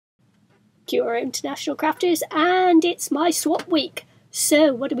Secure International Crafters, and it's my swap week.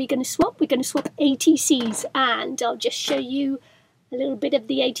 So what are we going to swap? We're going to swap ATCs, and I'll just show you a little bit of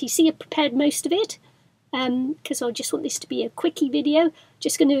the ATC. I've prepared most of it because I just want this to be a quickie video.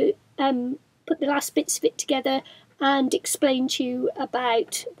 Just going to put the last bits of it together and explain to you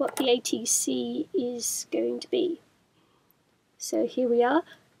about what the ATC is going to be. So here we are.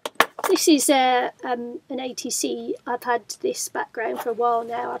 This is an ATC. I've had this background for a while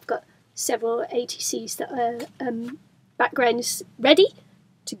now. I've got several ATCs that are backgrounds ready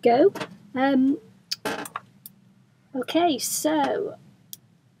to go. Okay, so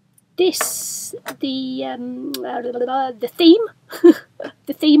this the theme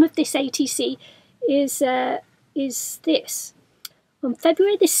the theme of this ATC is this. On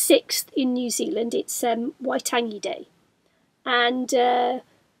February the 6th in New Zealand, it's Waitangi Day, and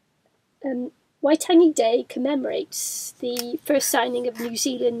Waitangi Day commemorates the first signing of New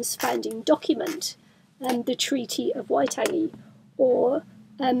Zealand's founding document, the Treaty of Waitangi, or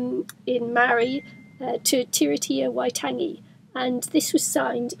in Maori, Te Tiritia Waitangi, and this was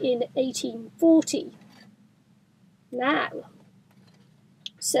signed in 1840. Now,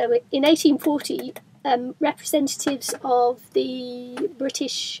 so in 1840, representatives of the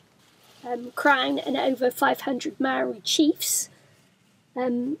British Crown and over 500 Maori chiefs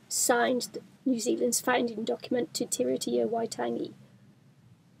signed New Zealand's founding document, Te Tiritia Waitangi.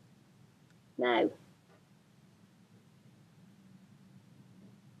 Now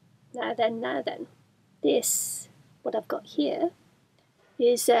then, this, what I've got here,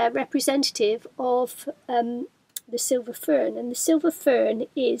 is representative of the silver fern, and the silver fern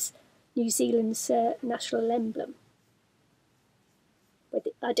is New Zealand's national emblem.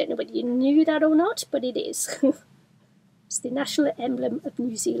 I don't know whether you knew that or not, but it is. It's the national emblem of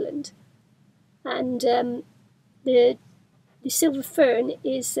New Zealand, and the silver fern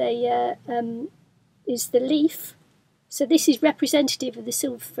is the leaf. So this is representative of the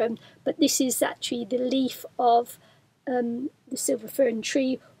silver fern, but this is actually the leaf of the silver fern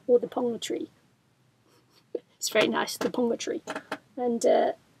tree or the ponga tree. It's very nice, the ponga tree, and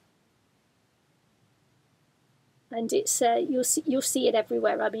it's you'll see it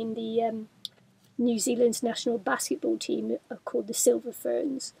everywhere. I mean, the New Zealand's national basketball team are called the Silver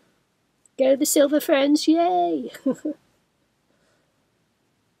Ferns. Go the Silver Ferns, yay!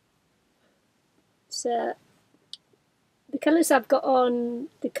 So the colours I've got on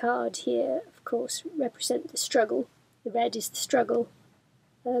the card here, of course, represent the struggle. The red is the struggle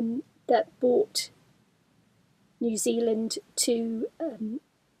that brought New Zealand to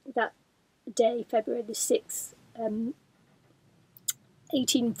that day, February the 6th,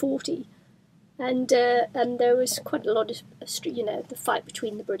 1840. And there was quite a lot of, the fight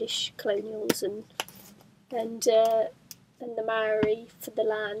between the British colonials and the Maori for the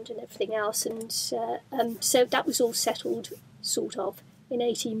land and everything else, and so that was all settled, sort of, in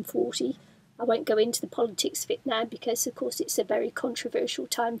 1840. I won't go into the politics of it now because, of course, it's a very controversial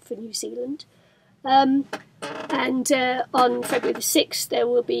time for New Zealand. And on February the 6th, there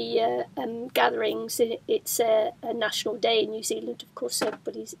will be gatherings. It's a national day in New Zealand, of course.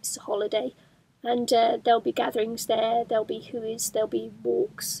 It's a holiday. And there'll be gatherings there, there'll be hoois, there'll be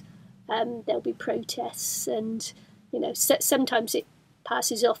walks, there'll be protests, and sometimes it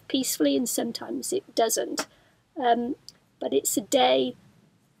passes off peacefully and sometimes it doesn't. But it's a day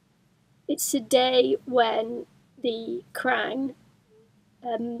when the Crown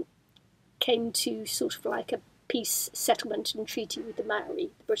came to sort of like a peace settlement and treaty with the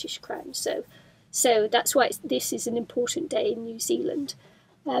Maori, the British Crown. So that's why this is an important day in New Zealand.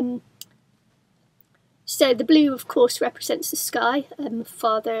 So the blue, of course, represents the sky,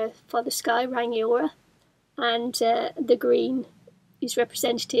 Father Sky, Rangiora, and the green is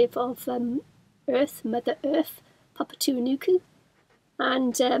representative of Earth, Mother Earth, Papatuanuku,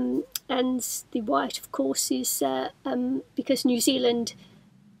 and the white, of course, is because New Zealand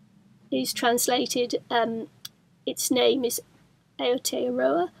is translated. Its name is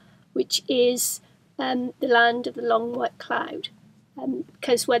Aotearoa, which is the land of the long white cloud.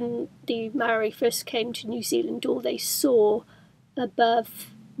 Because when the Maori first came to New Zealand, all they saw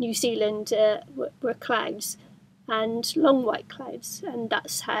above New Zealand were clouds, and long white clouds, and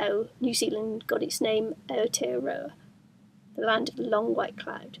that's how New Zealand got its name, Aotearoa, the land of the long white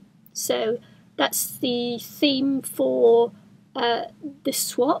cloud. So that's the theme for the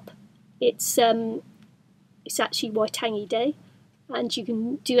swap. It's actually Waitangi Day, and you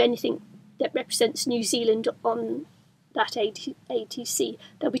can do anything that represents New Zealand on that ATC.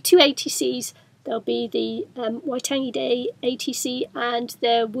 There'll be two ATCs. There'll be the Waitangi Day ATC, and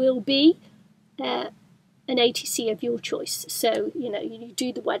there will be an ATC of your choice. So, you know, you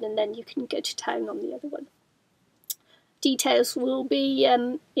do the one and then you can go to town on the other one. Details will be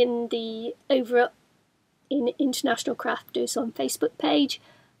in the International Crafters on Facebook page,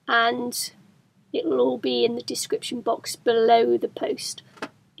 and it will all be in the description box below the post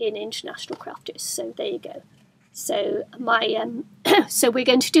in International Crafters. So there you go. So so we're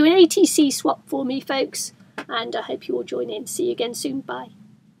going to do an ATC swap for me, folks, and I hope you all join in. See you again soon. Bye.